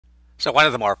So one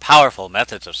of the more powerful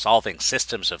methods of solving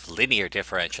systems of linear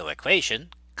differential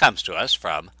equation comes to us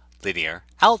from linear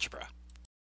algebra.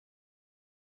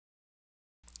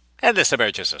 And this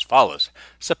emerges as follows.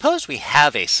 Suppose we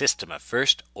have a system of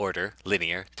first-order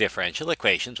linear differential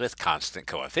equations with constant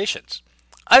coefficients.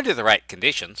 Under the right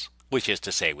conditions, which is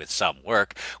to say with some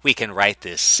work, we can write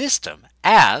this system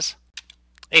as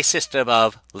a system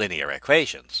of linear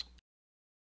equations.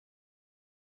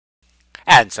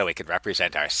 And so we can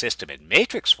represent our system in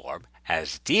matrix form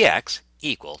as dx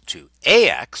equal to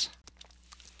ax,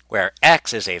 where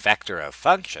x is a vector of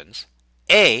functions,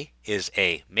 A is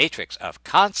a matrix of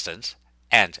constants,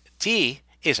 and D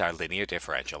is our linear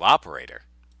differential operator.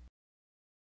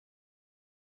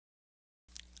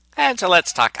 And so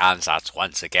let's talk ansatz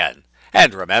once again.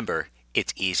 And remember,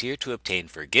 it's easier to obtain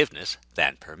forgiveness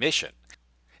than permission.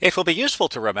 It will be useful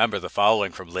to remember the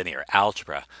following from linear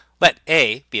algebra. Let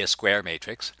A be a square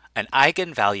matrix. An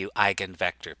eigenvalue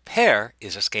eigenvector pair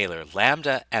is a scalar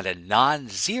lambda and a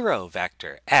non-zero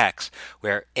vector x,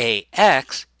 where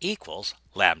ax equals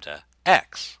lambda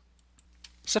x.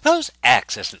 Suppose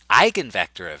x is an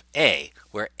eigenvector of A,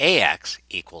 where ax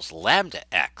equals lambda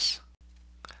x.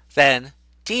 Then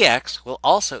dx will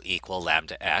also equal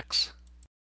lambda x.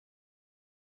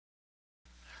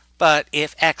 But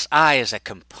if xi is a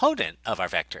component of our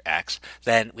vector x,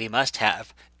 then we must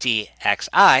have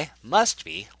dxi must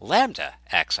be lambda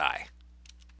xi.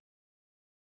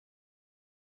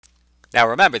 Now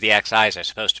remember, the xi's are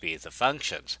supposed to be the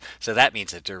functions, so that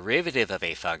means the derivative of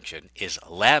a function is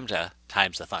lambda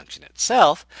times the function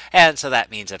itself, and so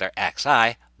that means that our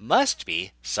xi must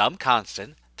be some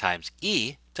constant times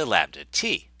e to lambda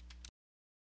t.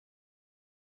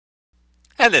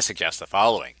 And this suggests the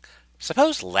following.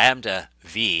 Suppose lambda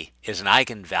v is an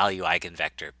eigenvalue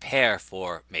eigenvector pair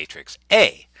for matrix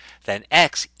A, then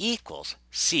x equals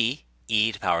c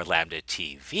e to the power lambda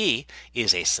tv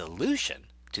is a solution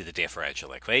to the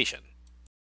differential equation.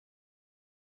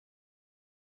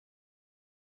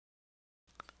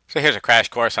 So here's a crash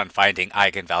course on finding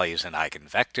eigenvalues and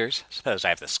eigenvectors. Suppose I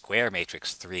have the square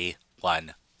matrix 3,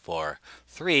 1, 4,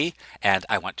 3, and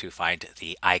I want to find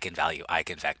the eigenvalue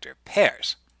eigenvector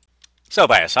pairs. So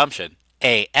by assumption,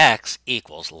 ax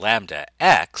equals lambda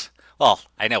x. Well,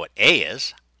 I know what a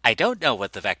is. I don't know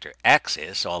what the vector x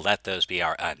is, so I'll let those be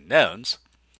our unknowns.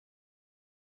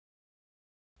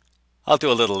 I'll do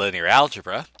a little linear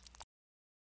algebra.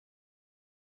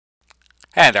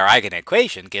 And our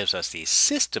eigenequation gives us the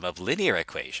system of linear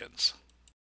equations.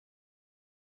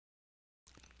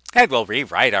 And we'll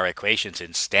rewrite our equations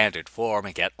in standard form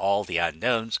and get all the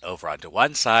unknowns over onto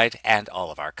one side and all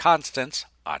of our constants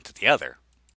onto the other.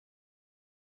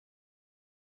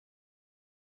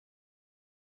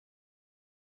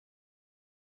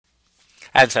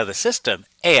 And so the system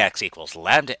ax equals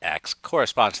lambda x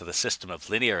corresponds to the system of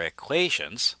linear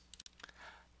equations.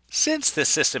 Since this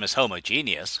system is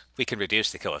homogeneous, we can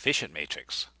reduce the coefficient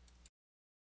matrix.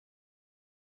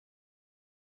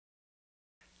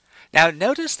 Now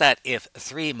notice that if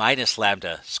 3 minus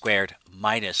lambda squared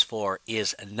minus 4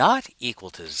 is not equal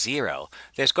to 0,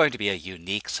 there's going to be a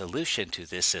unique solution to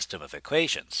this system of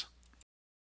equations.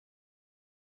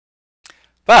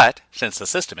 But since the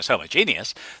system is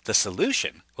homogeneous, the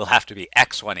solution will have to be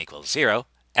x1 equals 0,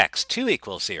 x2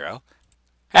 equals 0,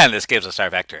 and this gives us our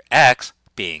vector x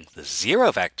being the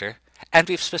 0 vector, and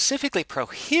we've specifically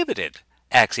prohibited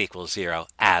x equals 0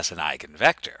 as an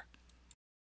eigenvector.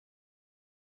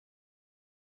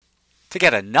 To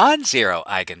get a non-zero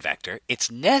eigenvector, it's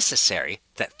necessary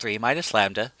that 3 minus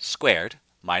lambda squared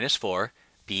minus 4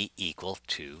 be equal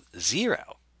to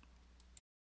 0.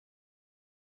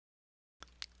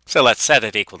 So let's set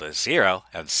it equal to 0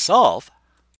 and solve,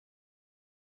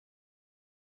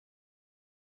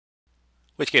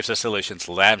 which gives us solutions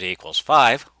lambda equals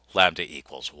 5, lambda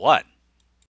equals 1.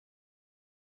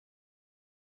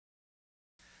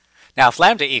 Now if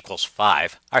lambda equals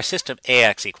 5, our system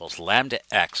ax equals lambda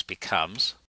x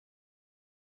becomes,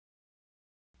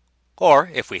 or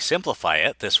if we simplify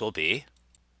it, this will be,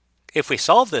 if we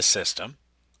solve this system,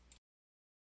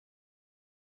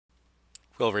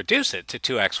 we'll reduce it to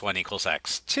 2x1 equals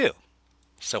x2.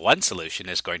 So one solution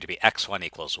is going to be x1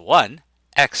 equals 1,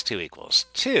 x2 equals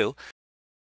 2,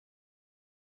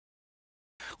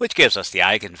 which gives us the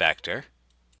eigenvector.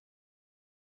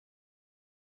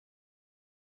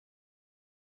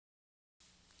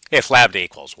 If lambda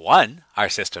equals 1, our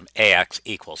system ax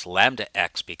equals lambda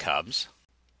x becomes,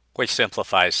 which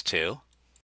simplifies to,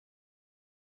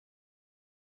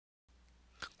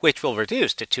 which will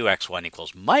reduce to 2x1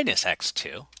 equals minus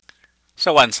x2.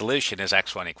 So one solution is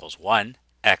x1 equals 1,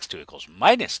 x2 equals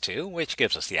minus 2, which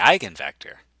gives us the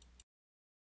eigenvector.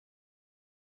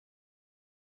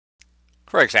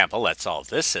 For example, let's solve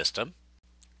this system.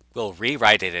 We'll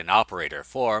rewrite it in operator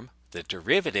form. The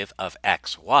derivative of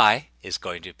xy is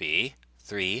going to be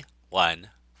 3, 1,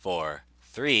 4,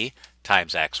 3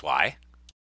 times xy.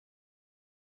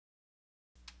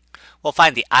 We'll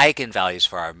find the eigenvalues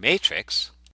for our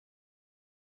matrix.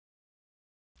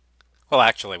 Well,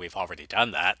 actually, we've already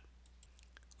done that.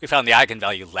 We found the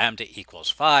eigenvalue lambda equals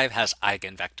 5 has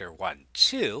eigenvector 1,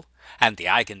 2, and the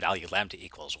eigenvalue lambda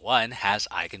equals 1 has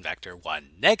eigenvector 1,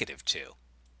 negative 2.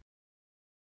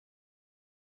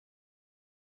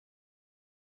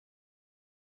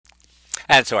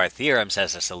 And so our theorem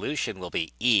says the solution will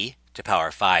be e to power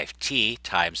 5t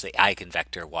times the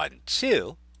eigenvector 1,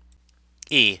 2,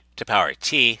 e to power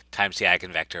t times the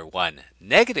eigenvector 1,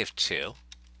 negative 2,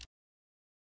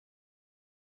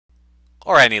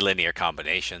 or any linear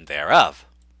combination thereof.